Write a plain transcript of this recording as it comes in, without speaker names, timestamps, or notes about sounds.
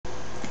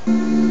Okay,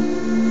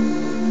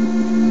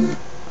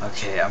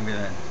 I'm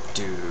gonna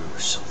do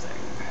something.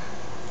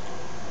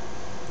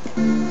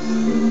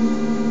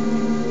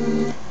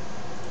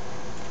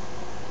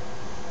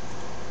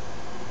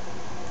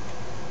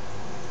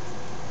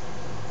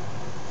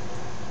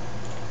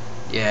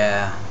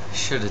 Yeah, I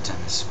should have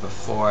done this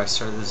before I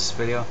started this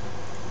video.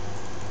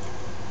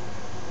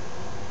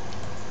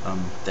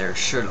 There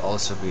should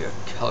also be a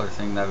color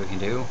thing that we can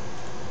do.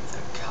 The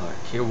color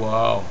key.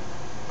 Whoa.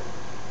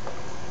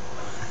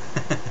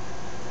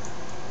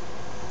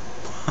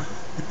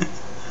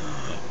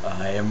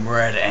 I am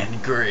red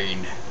and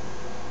green.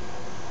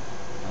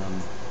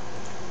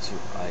 So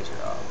eye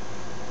drop.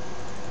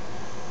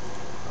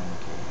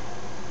 Okay.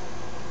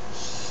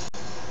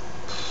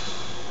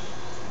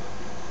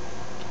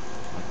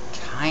 I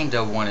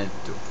kinda wanted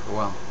to.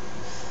 Well,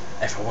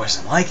 if it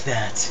wasn't like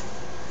that,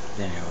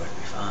 then it would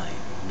be fine.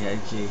 Yeah,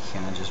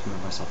 can I just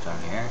move myself down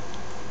here?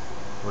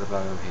 What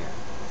about over here?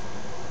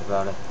 What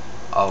about it?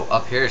 Oh,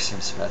 up here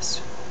seems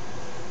best.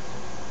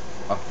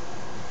 Oh.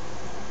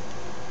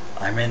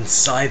 I'm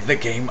inside the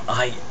game.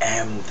 I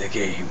am the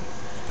game.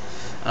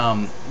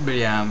 But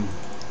yeah, I'm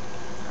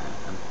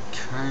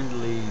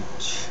currently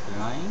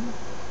trying.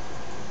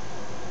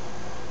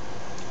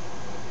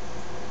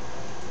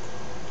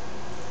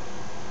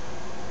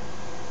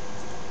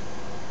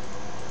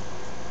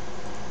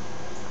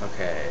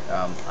 Okay,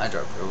 I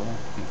dropped rule.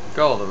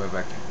 Go all the way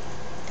back down.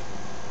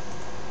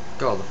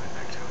 Go all the way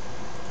back down.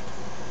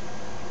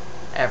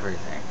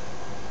 Everything.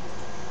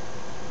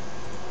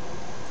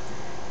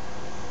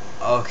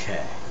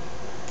 Okay.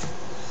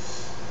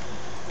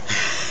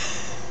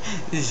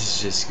 This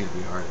is just gonna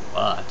be hard to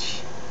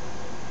watch.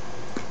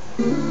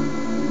 Well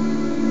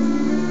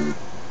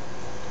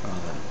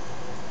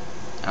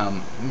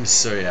then.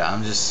 So yeah,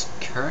 I'm just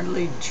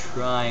currently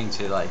trying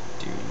to like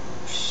do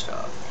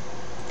stuff.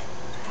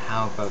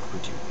 How about we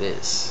do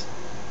this?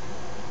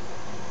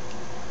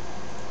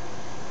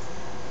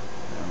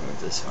 I'll move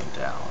this one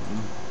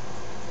down.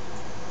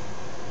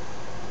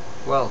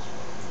 Well,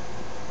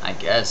 I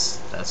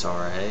guess that's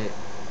alright.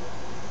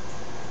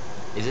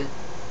 Is it?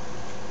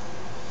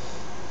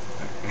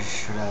 Or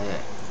should I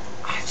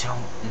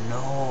don't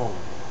know.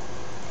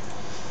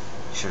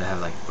 Should I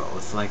have like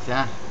both like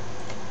that?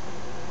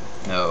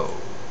 No.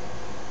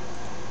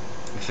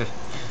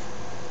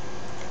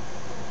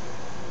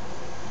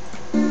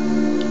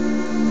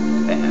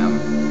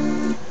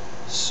 Bam.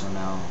 So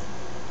now.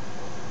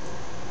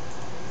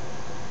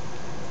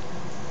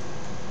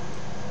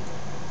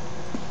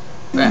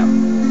 Bam.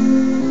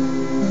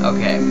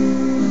 Okay.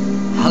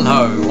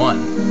 Hello everyone.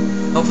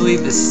 Hopefully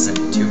this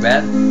isn't too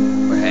bad.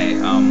 But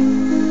hey,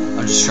 I'm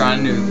just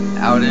trying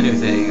out a new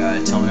thing.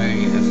 Tell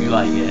me if you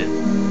like it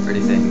or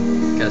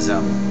anything. Because I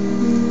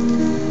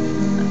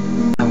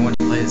want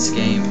to play this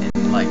game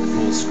in like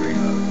full screen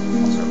mode.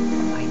 Also, I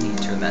might need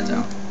to turn that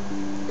down.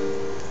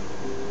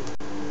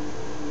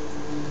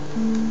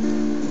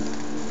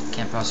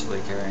 Can't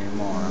possibly carry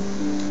anymore.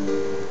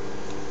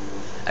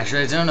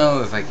 Actually, I don't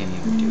know if I can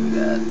even do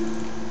that.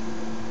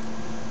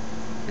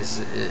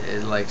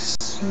 It like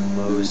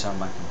slows down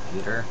my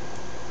computer.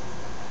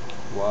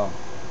 Whoa.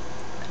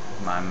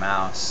 My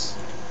mouse.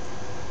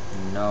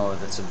 No,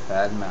 that's a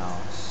bad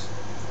mouse.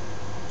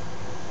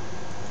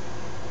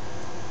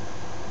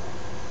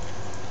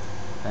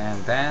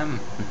 Bam, bam.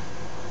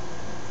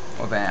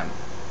 Oh, bam.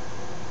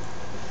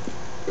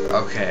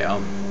 Okay,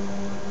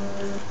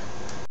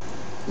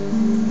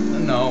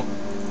 no.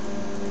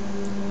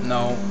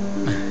 No.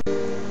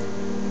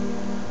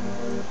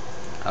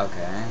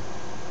 Okay.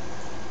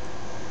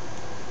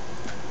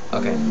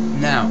 Okay,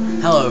 now,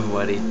 hello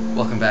everybody.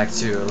 Welcome back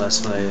to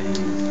Let's Play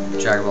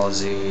Dragon Ball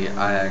Z.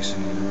 I actually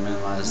need to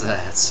minimize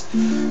that.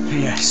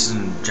 Yes,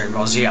 Dragon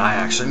Ball Z, I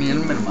actually need to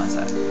minimize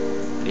that.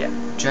 But yeah,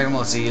 Dragon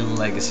Ball Z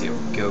Legacy of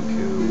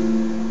Goku.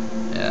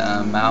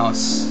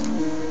 Mouse.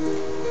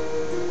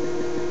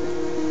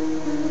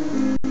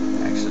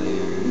 Actually,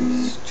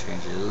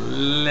 change it a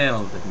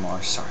little bit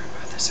more. Sorry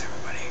about this,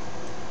 everybody.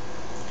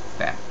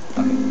 Bam.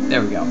 Okay,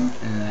 there we go.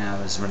 And now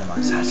let's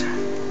minimize that.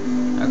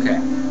 Okay.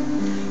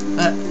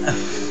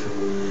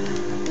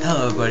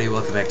 Hello everybody,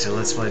 welcome back to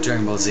Let's Play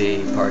Dragon Ball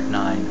Z Part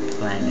 9,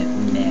 Planet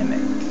Namek.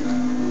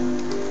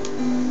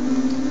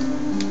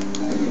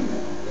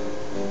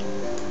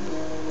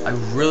 I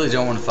really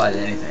don't want to fight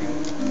anything.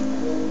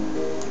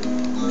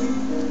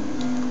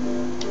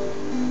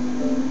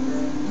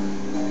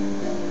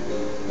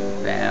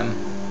 Bam.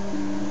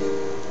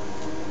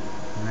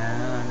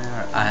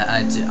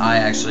 I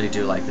actually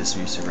do like this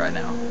music right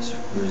now.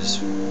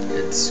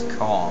 It's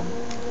calm,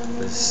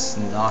 but it's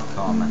not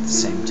calm at the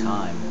same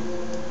time.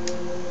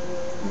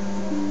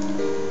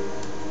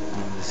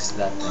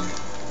 That thing.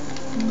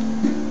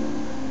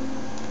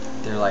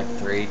 They're like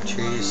 3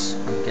 trees,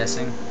 I'm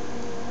guessing.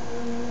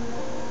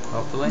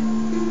 Hopefully.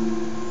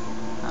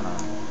 I don't know.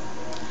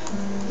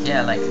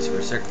 Yeah, I like these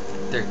birds.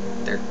 They're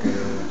good.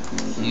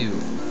 You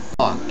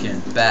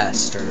fucking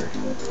bastard.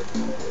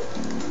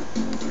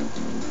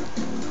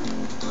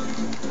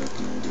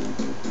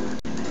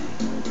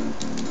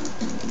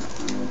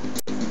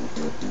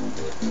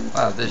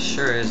 Wow, this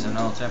sure is an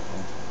old temple.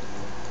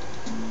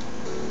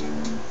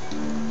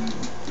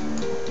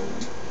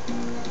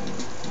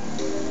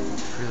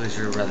 Feelers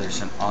are rather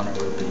an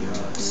honorable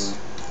yours.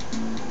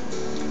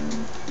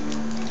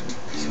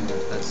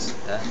 That's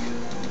that.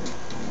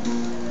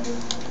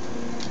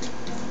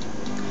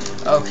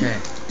 Okay.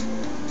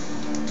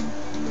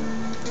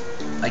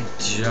 I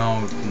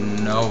don't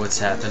know what's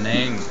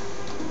happening.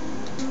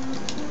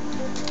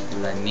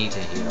 But I need to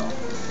heal.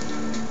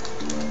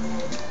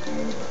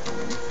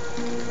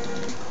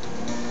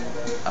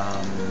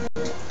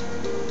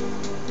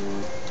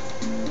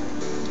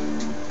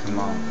 Come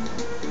on.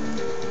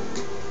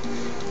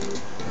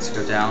 Let's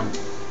go down.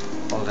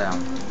 Hold down.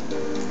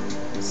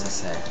 What's this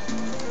say?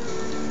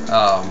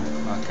 Oh,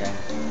 okay.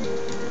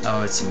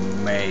 Oh, it's a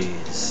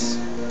maze.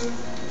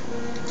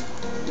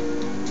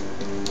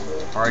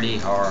 Hardy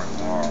har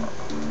har.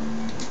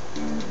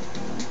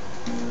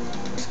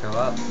 Let's go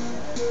up.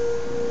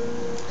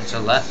 And to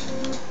left.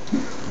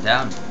 And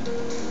down.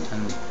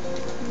 And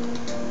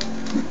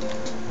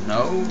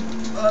no,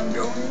 I'm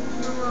going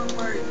the wrong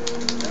way.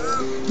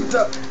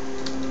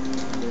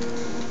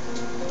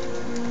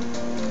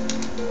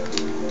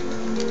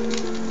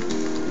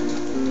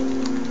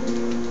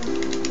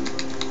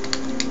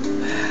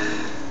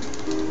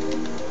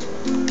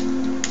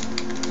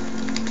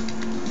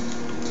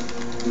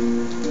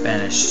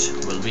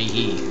 Banished will be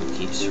he who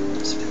keeps from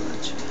this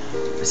village.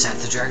 Is that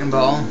the Dragon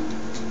Ball?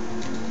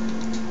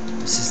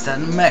 This is that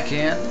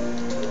Namekian.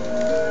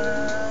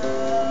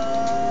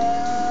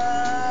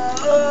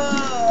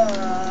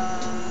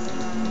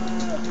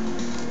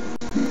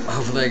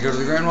 Hopefully I go to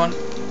the Grand One.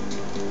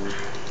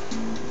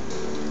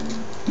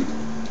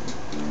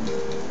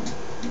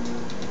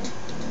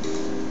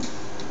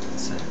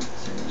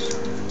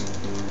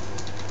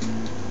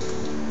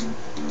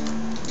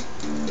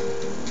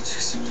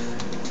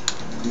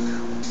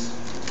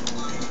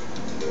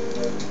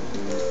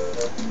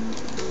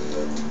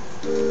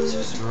 This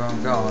is where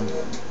I'm going.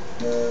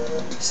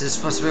 This is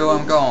supposed to be where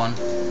I'm going.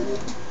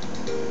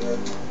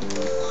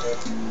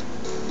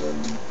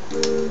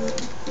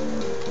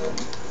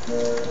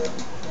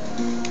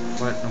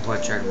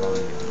 What Dragon Ball are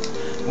you?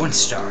 1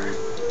 star.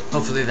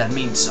 Hopefully that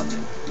means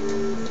something.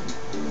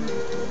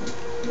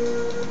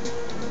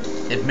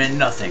 It meant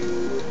nothing.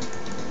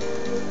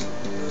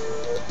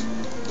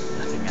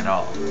 Nothing at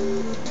all.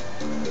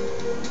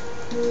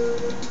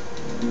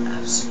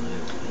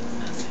 Absolutely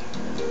nothing.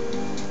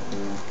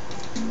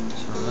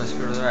 So let's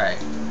go to the right.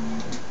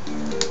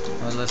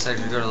 Well, let's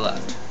actually go to the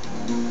left.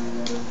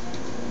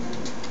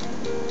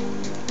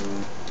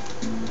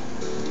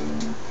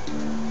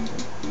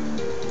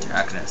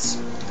 Darkness,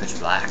 pitch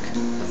black,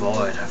 the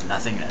void of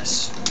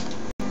nothingness.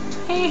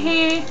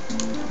 Hee.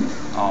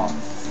 Oh,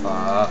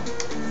 fuck.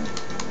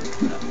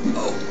 No.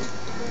 Oh.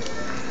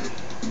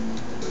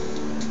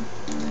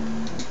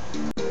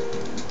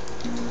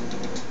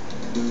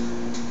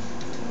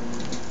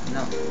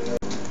 No.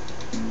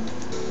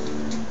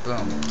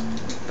 Boom.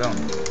 Boom.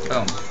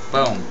 Boom.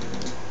 Boom.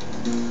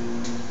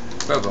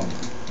 Boom. Boom.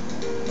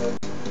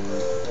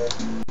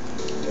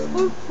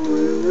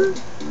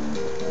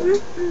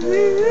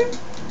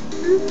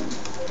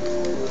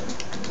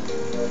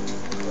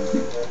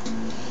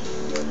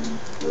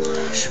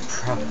 I should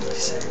probably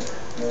save.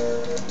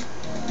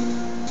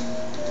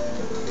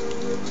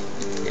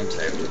 Game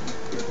saved.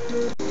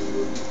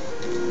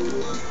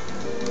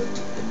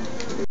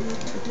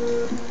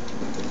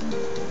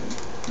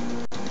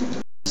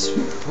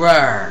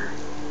 Swear.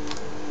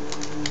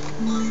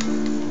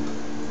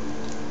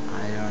 I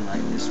don't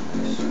like this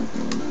place.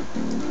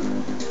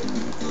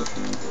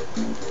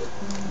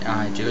 I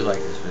do like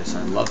this place.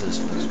 I love this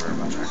place very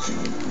much,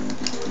 actually.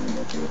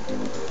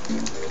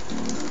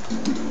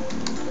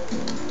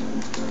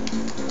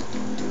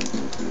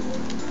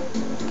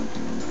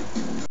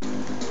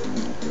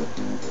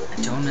 I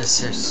don't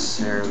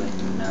necessarily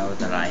know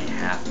that I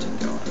have to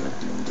go in there.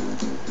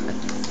 I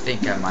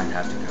think I might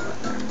have to go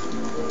in there.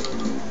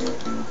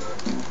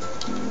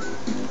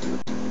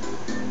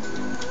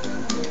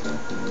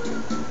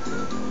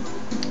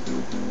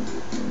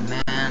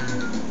 Man.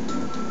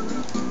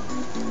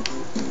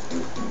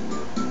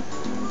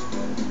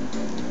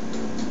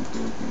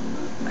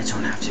 I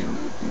don't have to.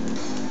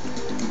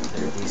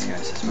 There are these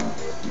guys as well.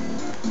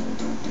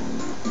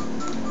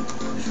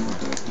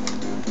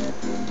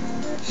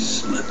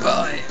 Slip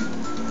by.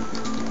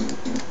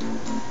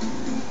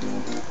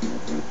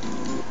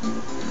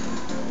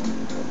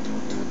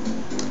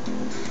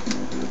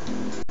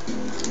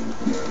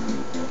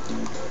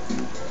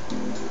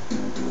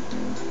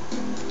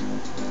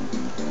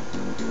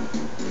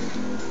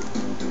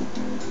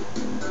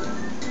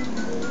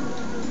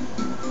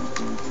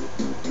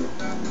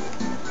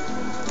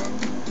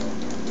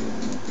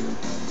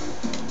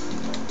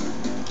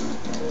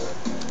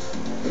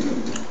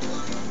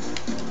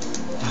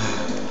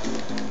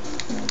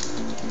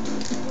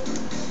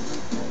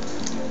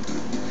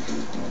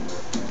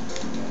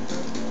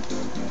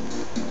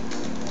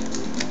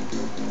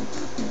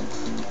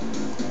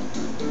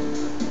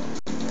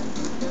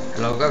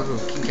 Hello, Goku,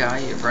 Kinkai,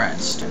 your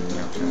friends.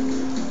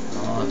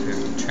 All up here.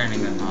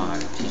 training them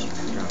hard, teaching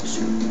them jobs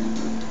too.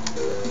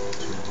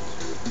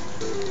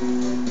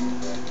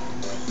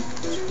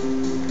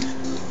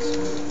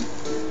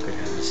 Good, I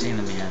haven't seen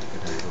them yet,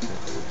 but I hope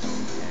it's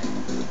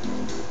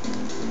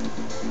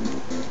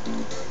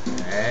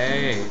okay.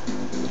 Hey!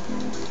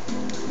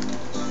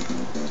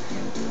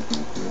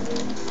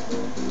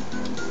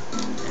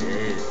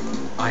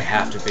 I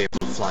have to be able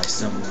to fly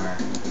somewhere.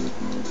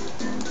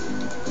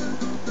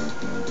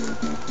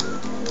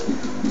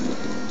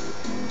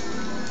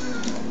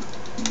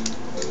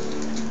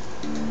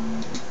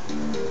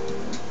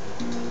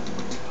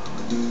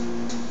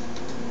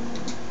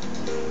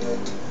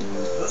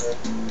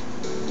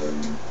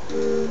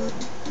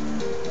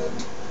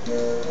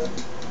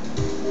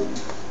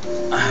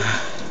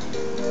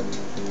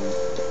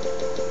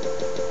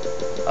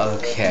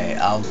 Okay,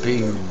 I'll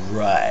be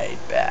right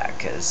back,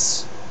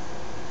 cause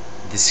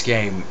this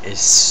game is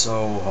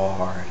so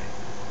hard.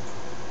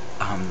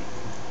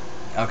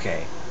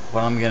 Okay,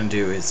 what I'm gonna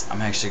do is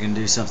I'm actually gonna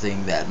do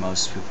something that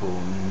most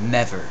people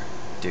never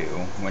do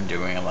when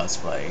doing a Let's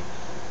Play.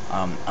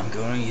 I'm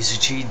going to use a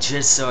cheat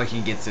just so I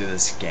can get through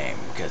this game,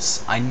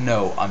 because I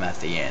know I'm at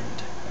the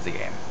end of the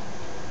game.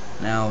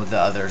 Now, the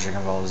other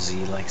Dragon Ball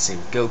Z, like say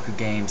with Goku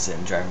games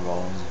and Dragon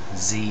Ball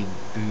Z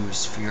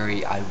Boost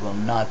Fury, I will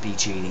not be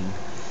cheating.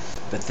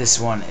 But this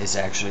one is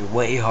actually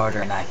way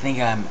harder, and I think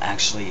I'm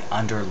actually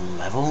under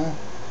level.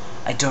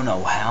 I don't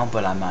know how,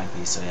 but I might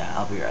be, so yeah,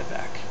 I'll be right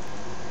back.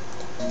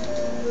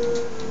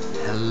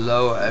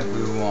 Hello,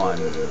 everyone.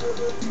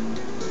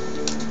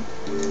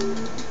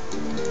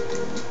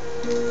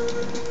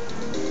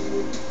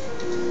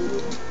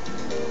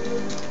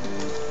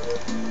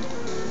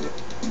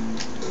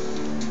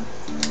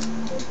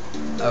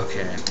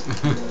 Okay.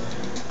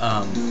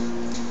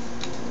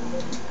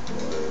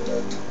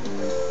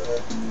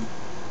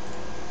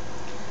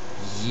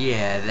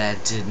 Yeah,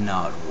 that did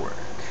not work.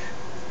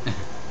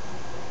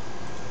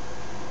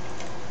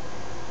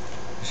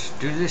 Let's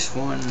do this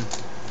one.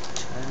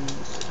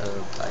 Tons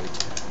of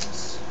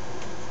items.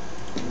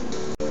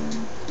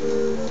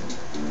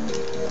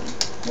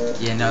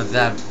 Yeah, no,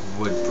 that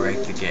would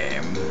break the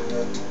game.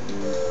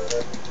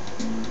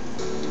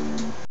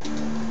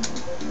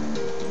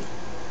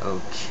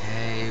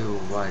 Okay,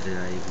 why did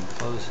I even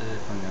close it?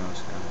 I know I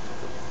was gonna have to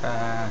go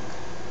back.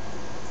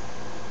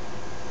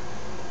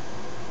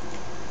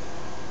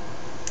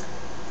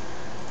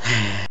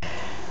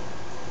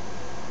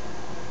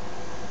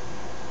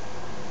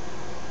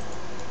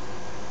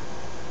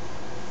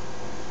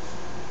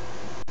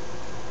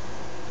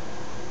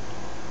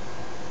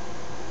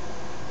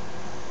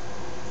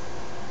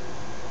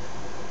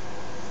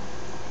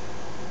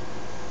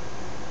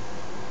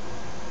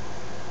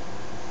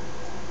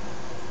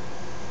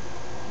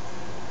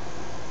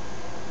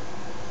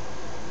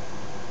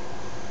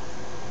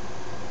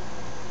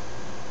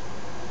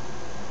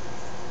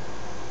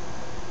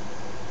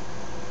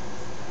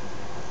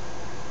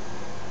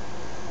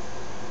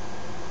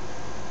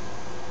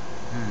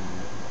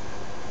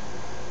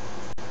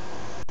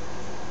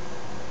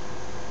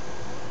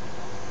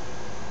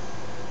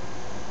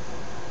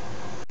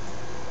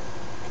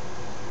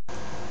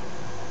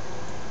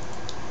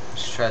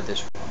 Let's try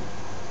this one.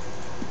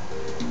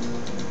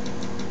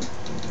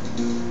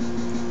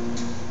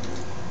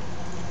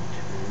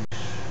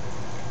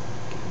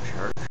 Game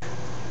Shark.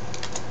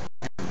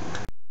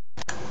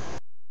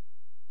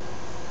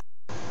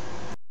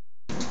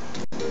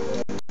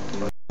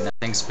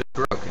 Nothing's been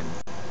broken.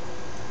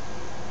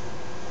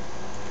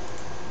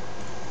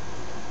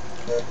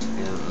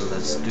 Yeah,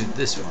 let's do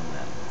this one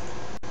then.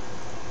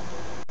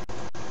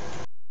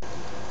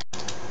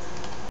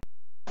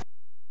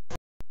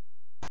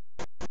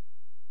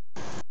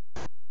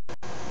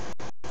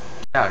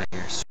 Get out of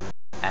here, sir.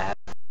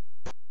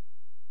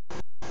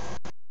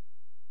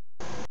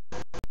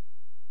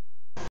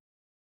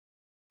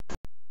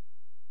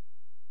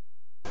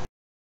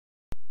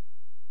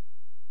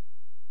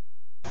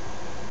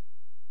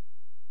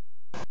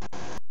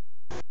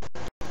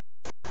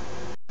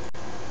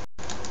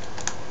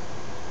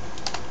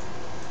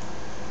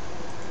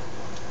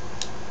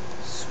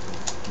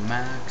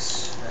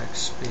 Max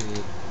XP.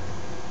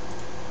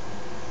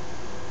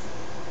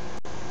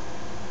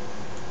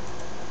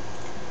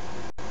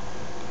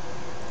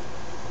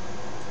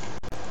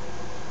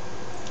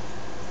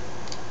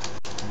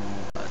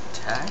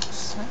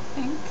 Attacks, I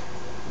think?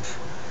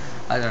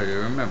 I don't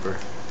even remember.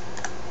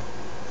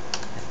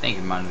 I think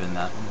it might have been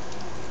that one.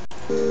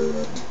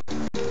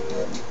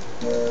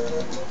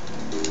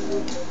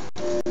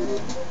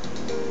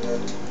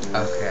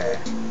 Okay.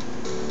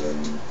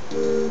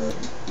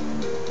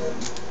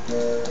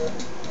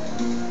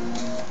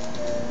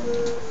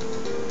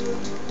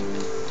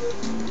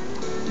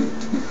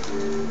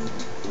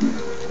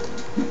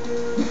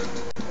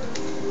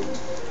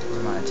 Where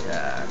are my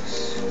attacks?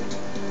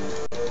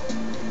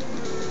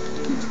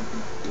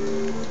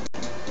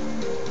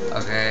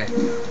 Okay.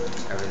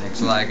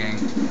 Everything's lagging.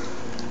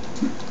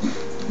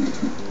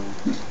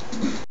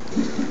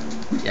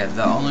 Yeah,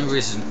 the only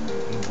reason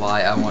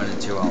why I wanted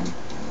to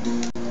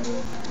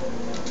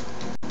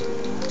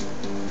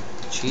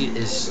cheat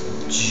is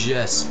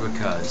just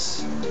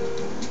because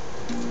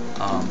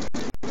well,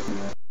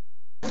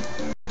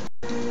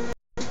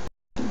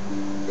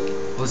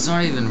 it's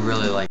not even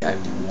really like I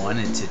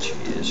wanted to cheat,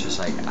 it's just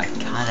like I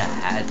kinda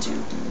had to.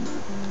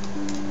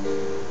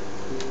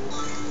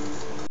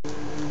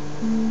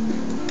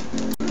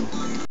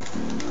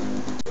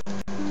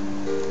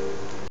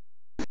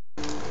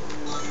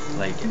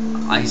 Like,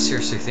 I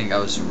seriously think I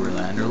was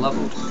really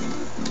underleveled.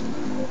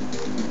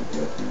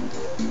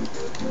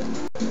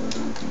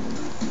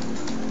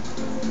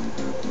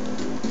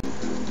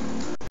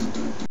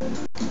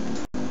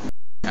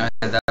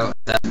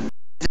 That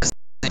doesn't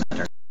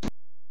matter.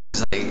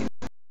 It's like,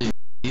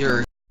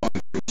 you're going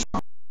to be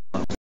strong.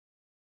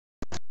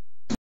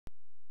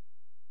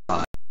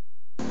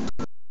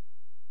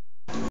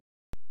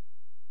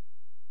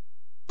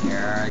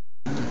 Here.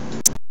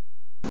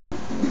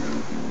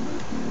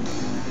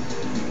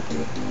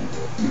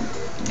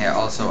 Yeah,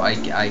 also, I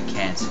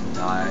can't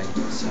die,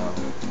 so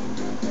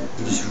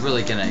I'm just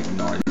really gonna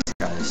ignore these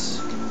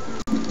guys.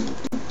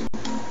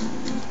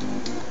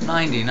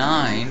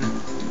 99?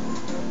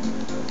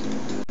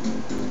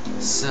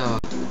 So,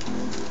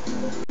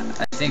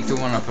 I think the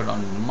one I put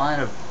on might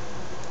have...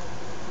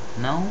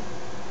 No?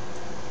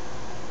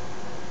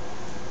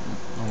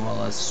 Well,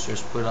 let's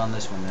just put on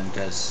this one then,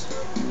 because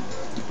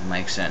it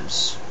makes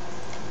sense.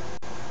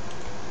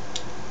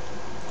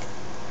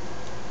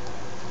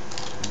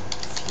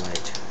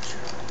 Flight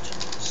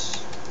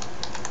charges.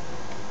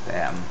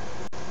 Bam.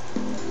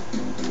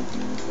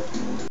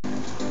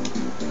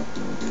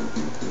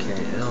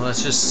 Okay,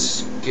 let's just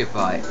skip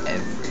by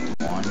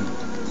everyone.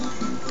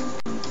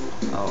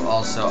 Oh,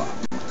 also,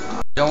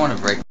 I don't want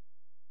to break.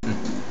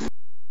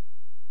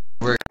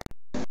 We're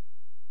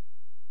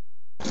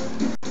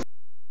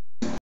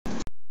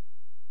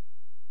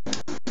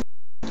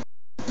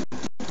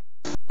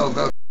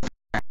go.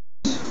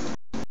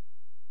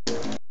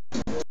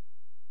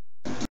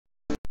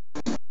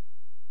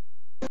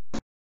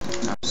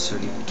 So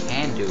you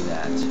can do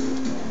that.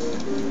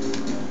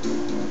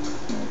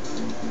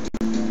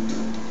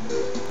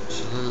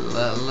 So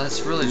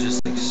let's really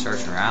just like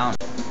search around.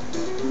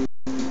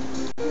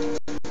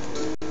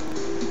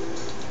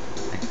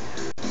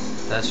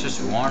 That's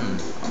just one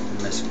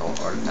mystical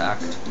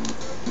artifact,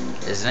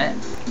 isn't it?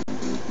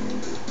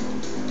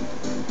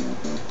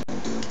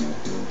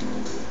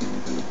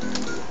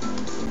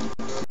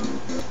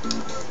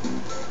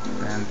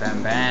 Bam,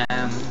 bam,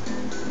 bam.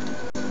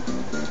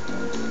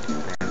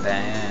 Bam,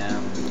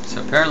 bam.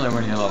 So apparently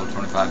when you're level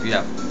 25, you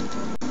have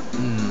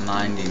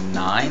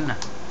 99.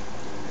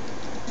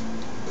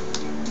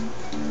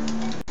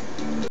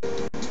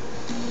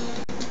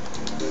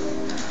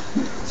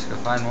 Let's go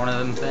find one of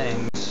them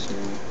things.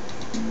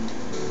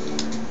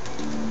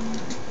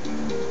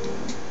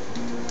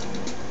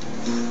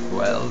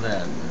 Well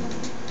then.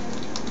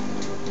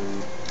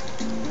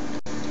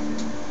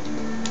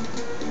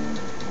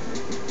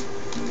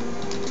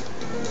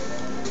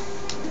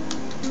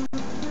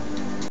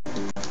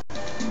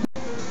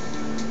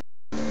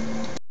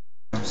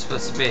 I'm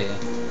supposed to be.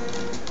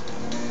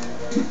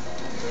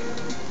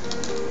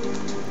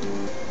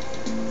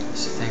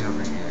 There's a thing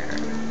over here.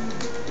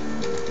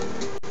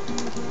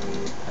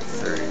 At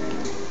 30.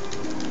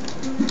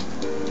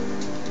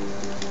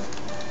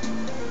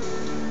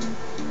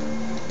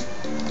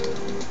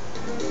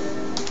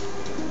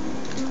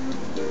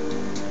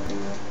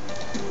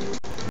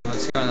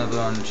 Let's go in the blue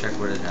and check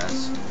what it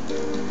has.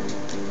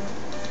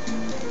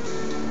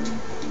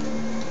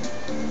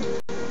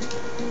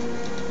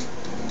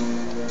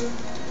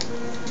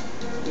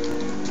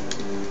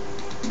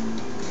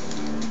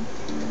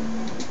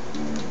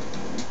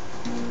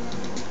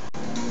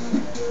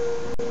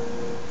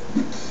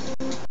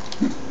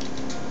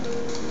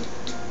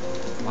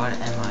 What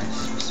am I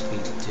supposed to be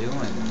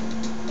doing?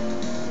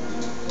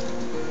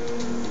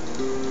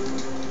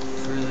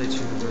 Really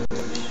too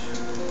rubbish.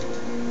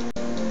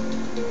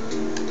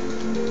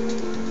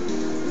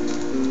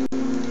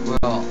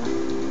 Well,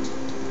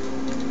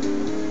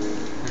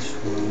 there's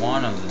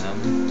one of them,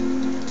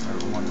 or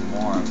one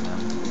more of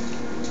them.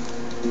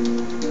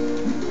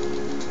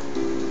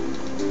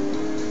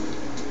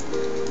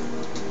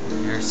 And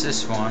here's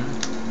this one.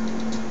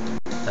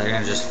 They're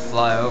gonna just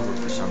fly over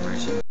for some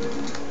reason.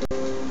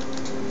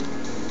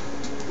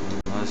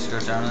 Let's go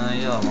down to the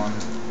yellow one.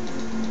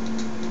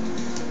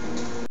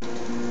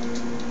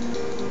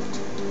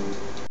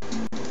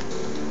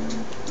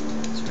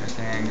 Is there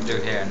anything I can do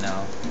here?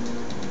 No.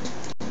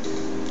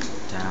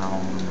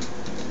 Down.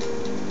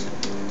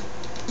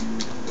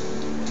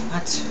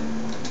 What?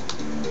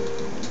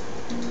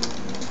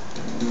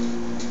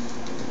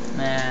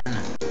 Man.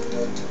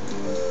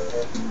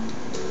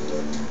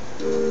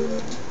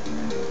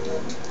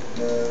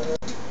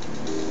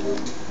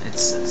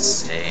 It's the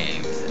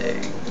same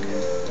thing.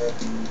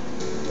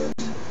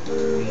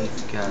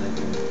 We've gotta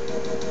do.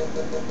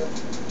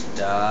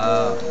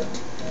 Duh.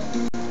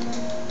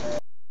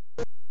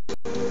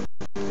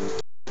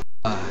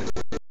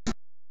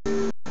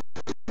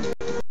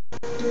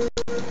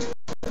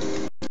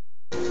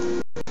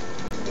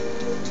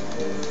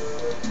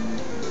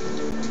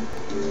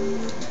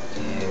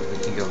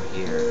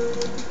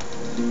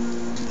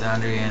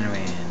 boundary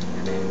enemy, and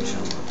your name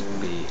shall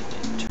be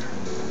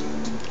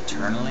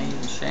eternally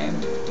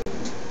shamed.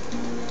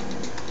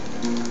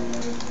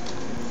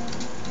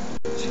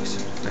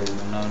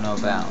 No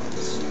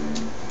bounds.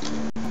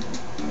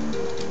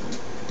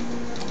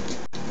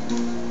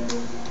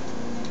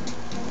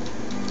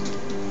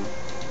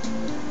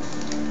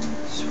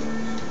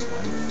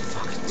 One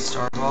fucking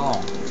star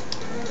ball.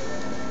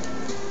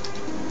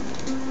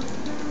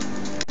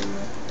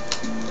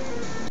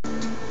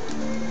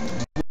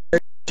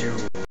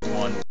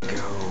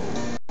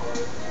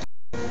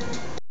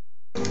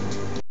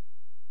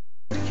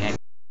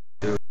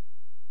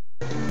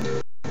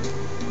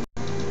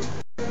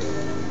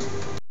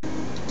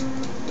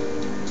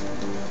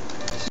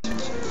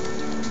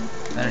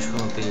 Finish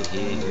will be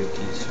he who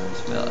keeps from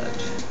his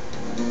village.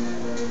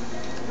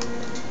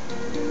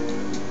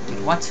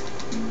 Wait, what?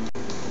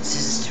 This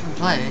is a different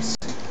place.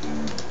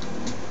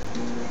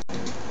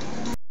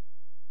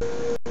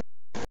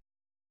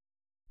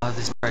 Oh,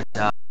 this part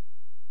died.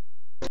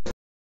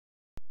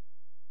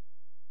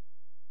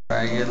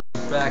 Try to get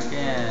back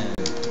in.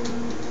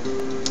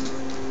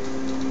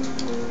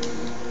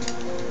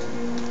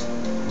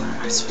 What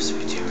am I supposed to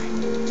be doing?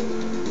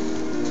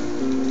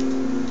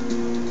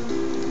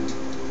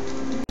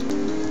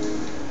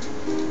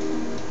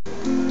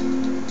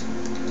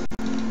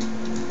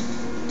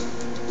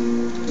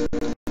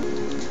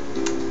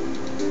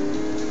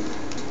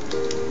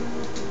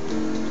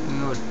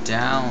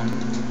 Down,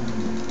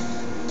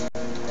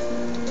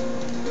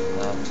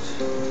 left,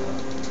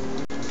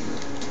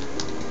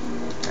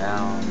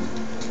 down,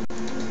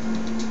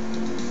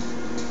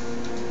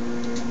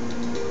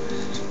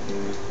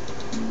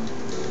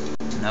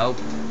 nope,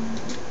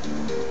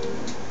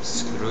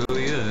 screw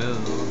you.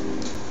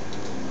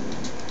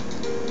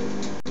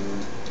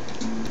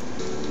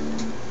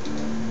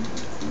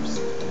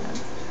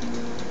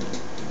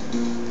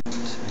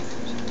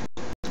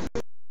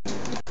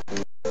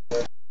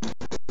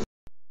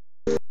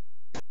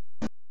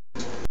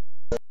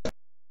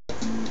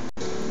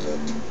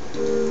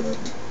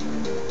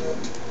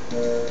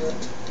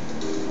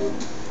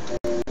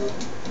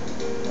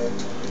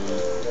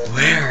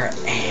 Where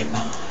am I?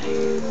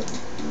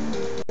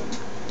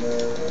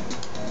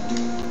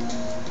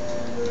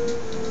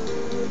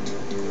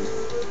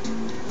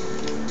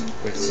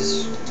 Wait,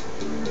 is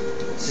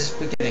this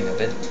beginning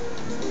of it?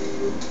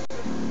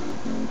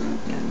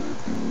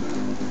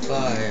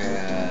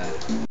 Fire.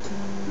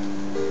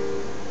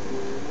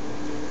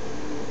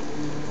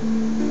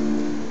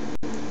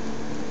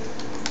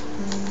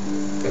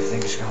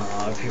 Everything's going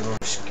on. People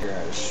are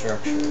scared of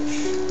structures.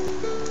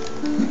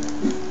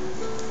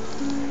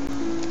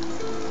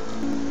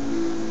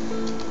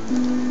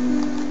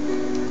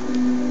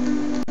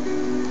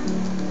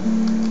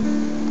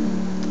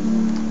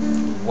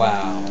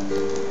 Wow,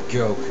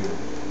 Goku,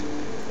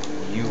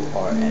 you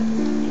are an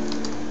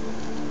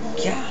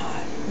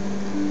god.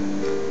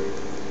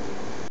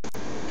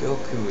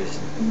 Goku is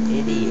an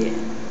idiot.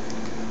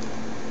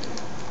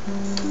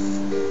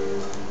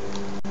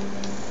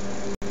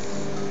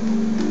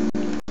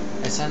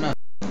 Yes, I know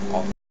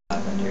all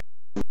havent here.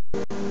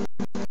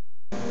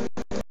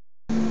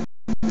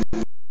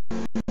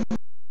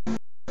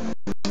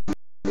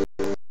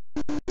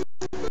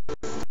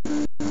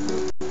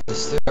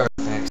 There's 3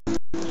 artifacts.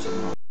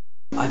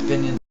 I've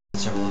been in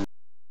several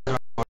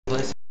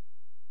places.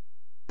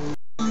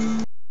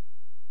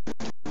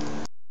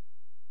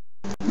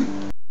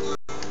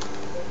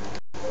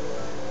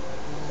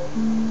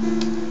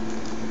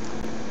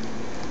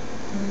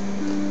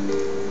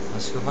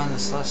 Let's go find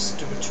this last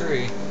stupid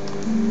tree.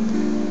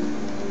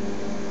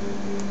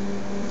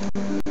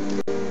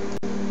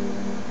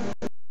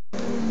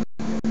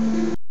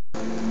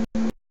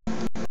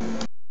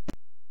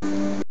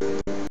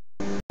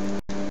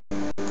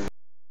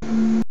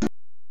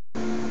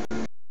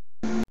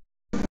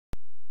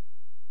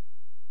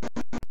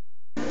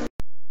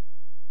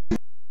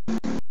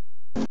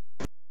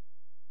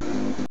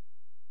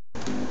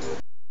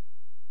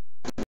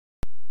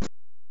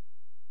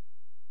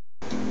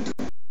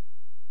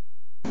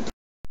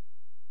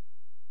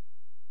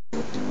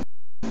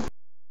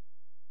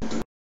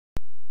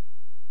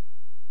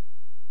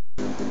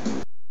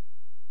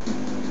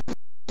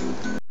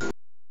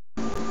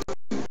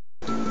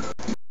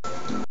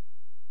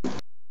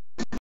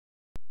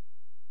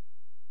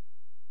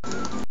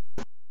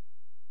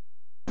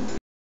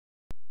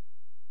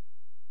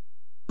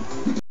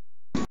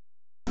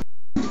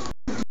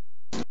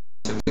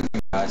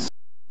 Guys.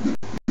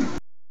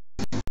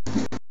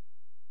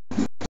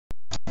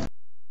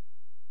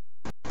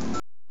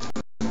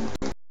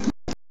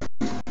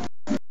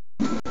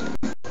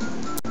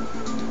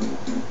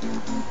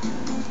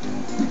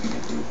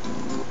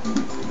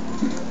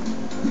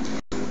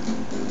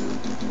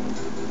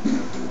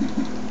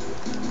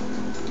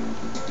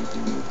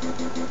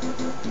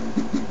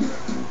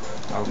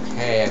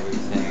 Okay,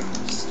 everything,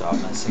 stop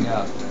messing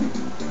up.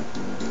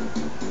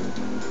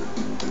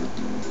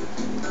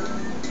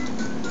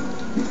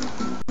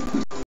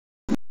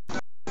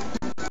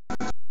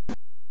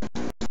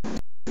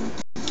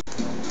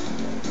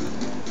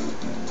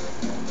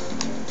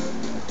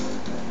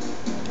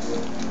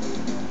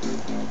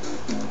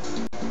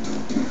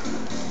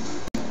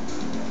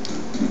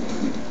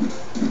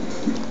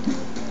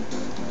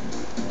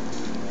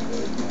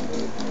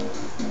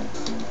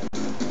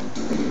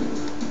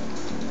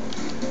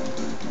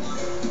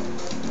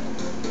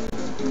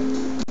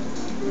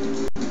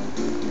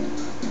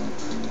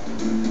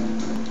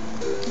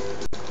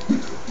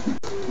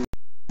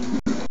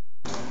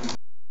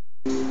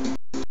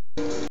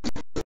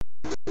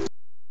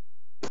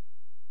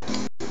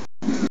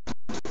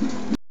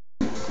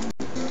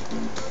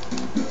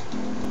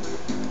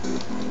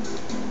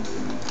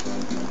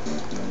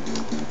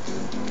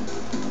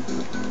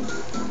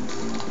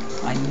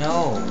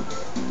 No.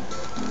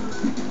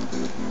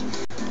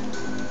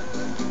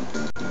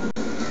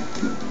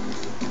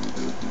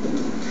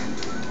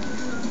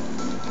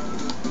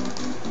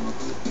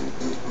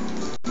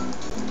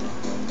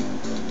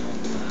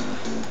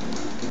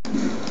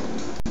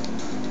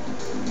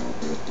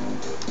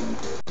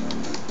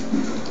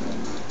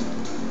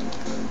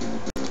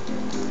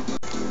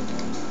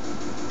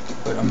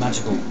 But a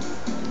magical.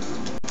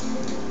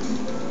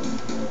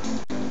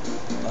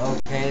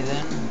 Okay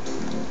then.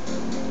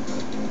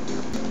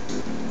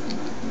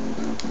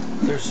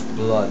 There's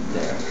blood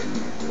there.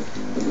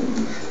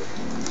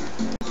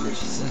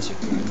 There's a sensor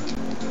green.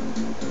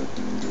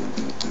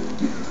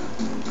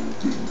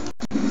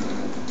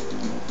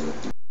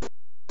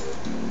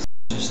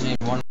 Just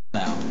need one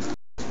now.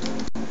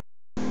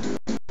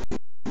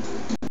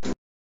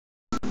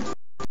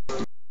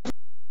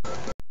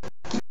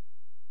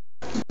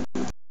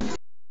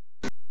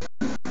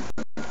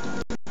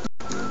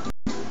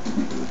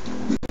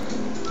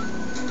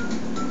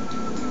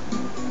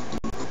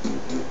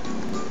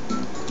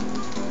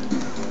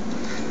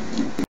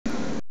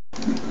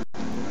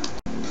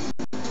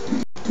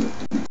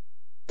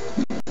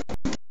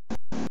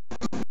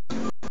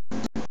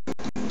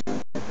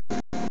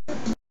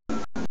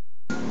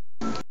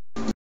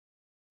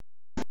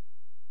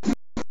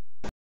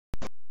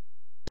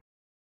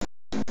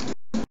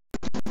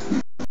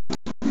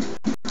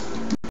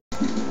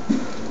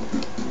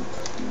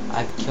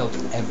 I've killed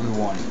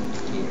everyone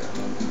here.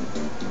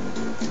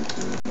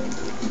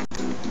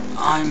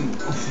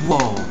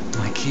 Whoa!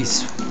 My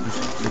keys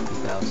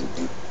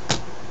 50,000.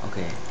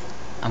 Okay,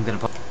 I'm gonna.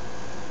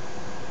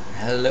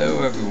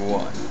 Hello,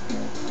 everyone.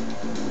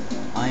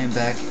 I am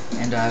back,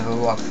 and I have a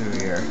walkthrough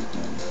here.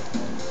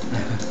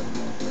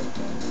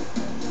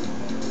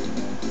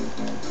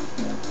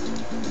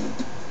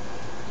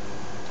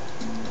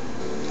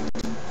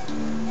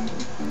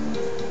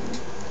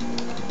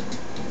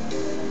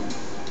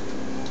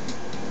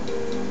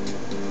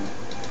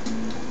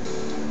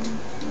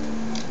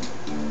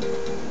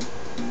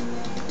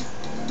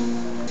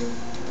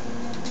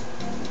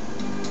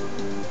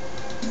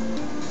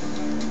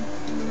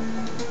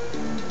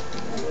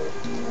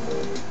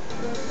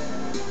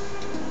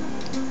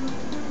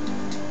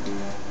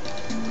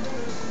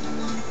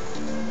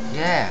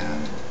 Yeah.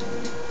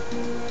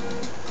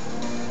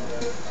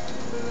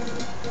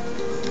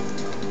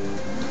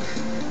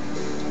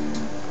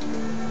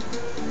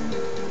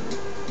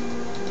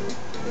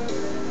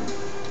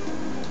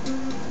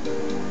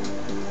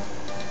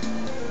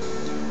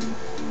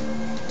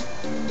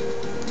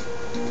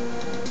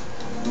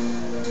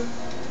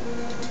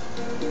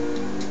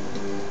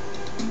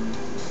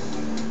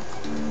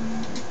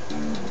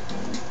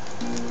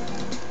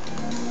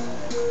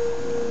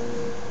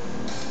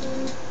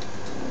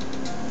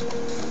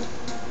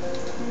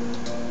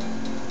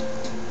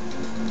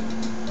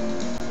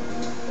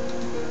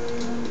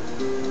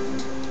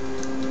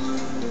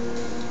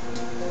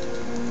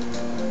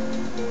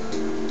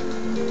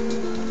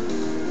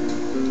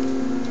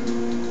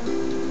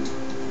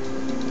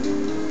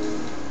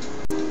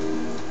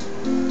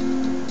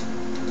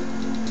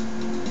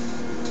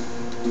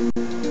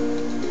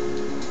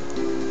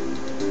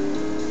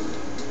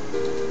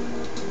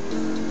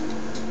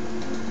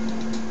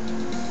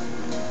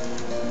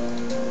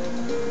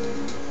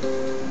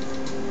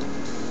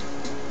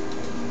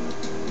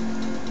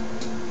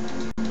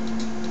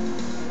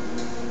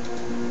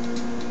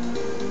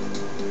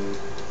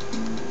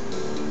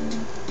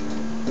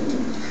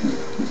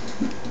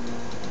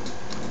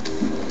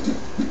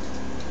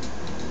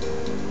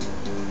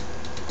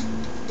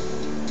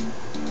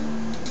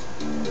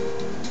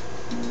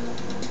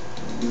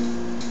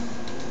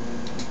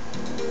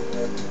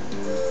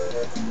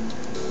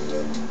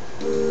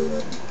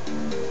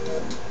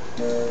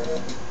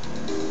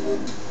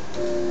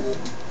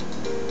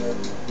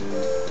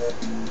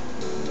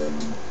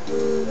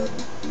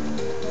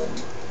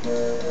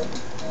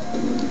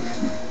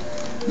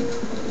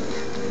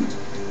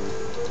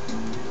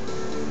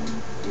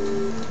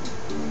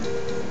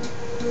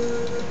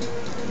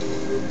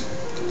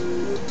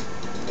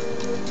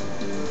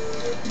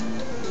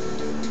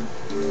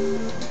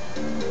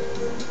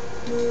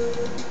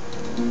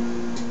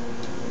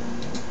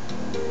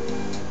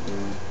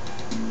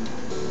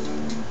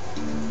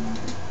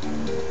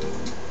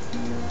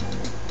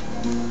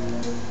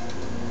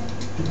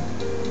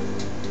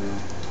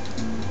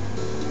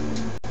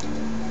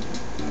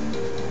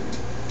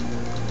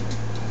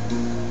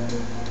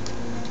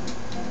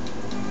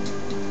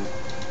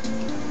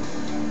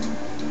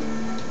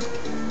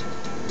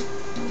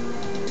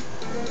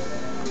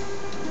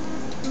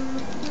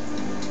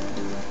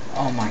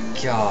 Oh my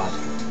god.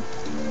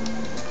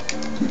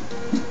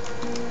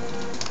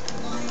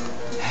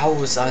 How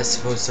was I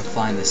supposed to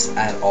find this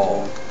at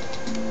all?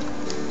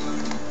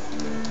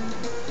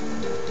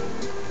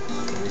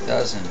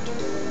 3,000.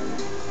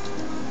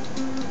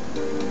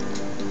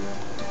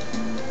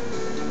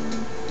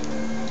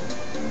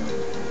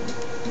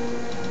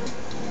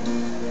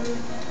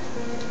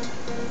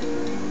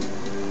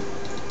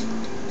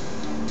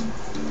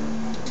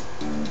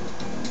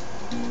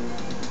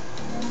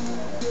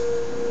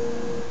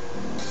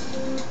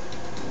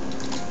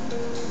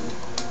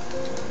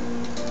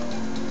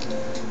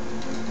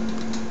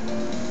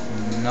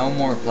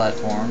 more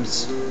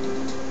platforms.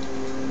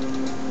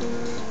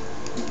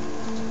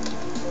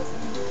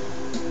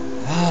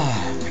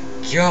 Oh my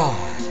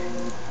god.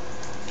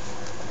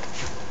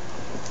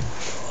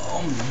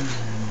 Oh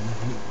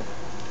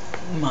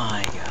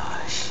my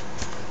gosh.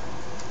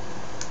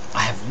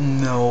 I have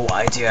no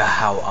idea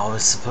how I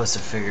was supposed to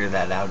figure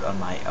that out on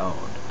my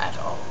own at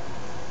all.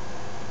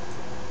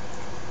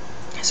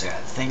 So yeah,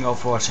 thank you all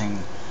for watching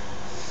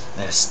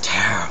this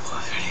terrible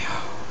video.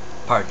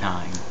 Part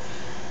 9.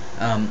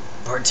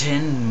 Part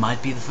 10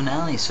 might be the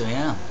finale, so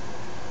yeah.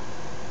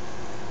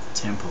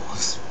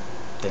 Temples.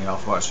 Thank you all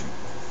for watching.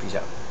 Peace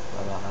out.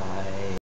 Bye bye.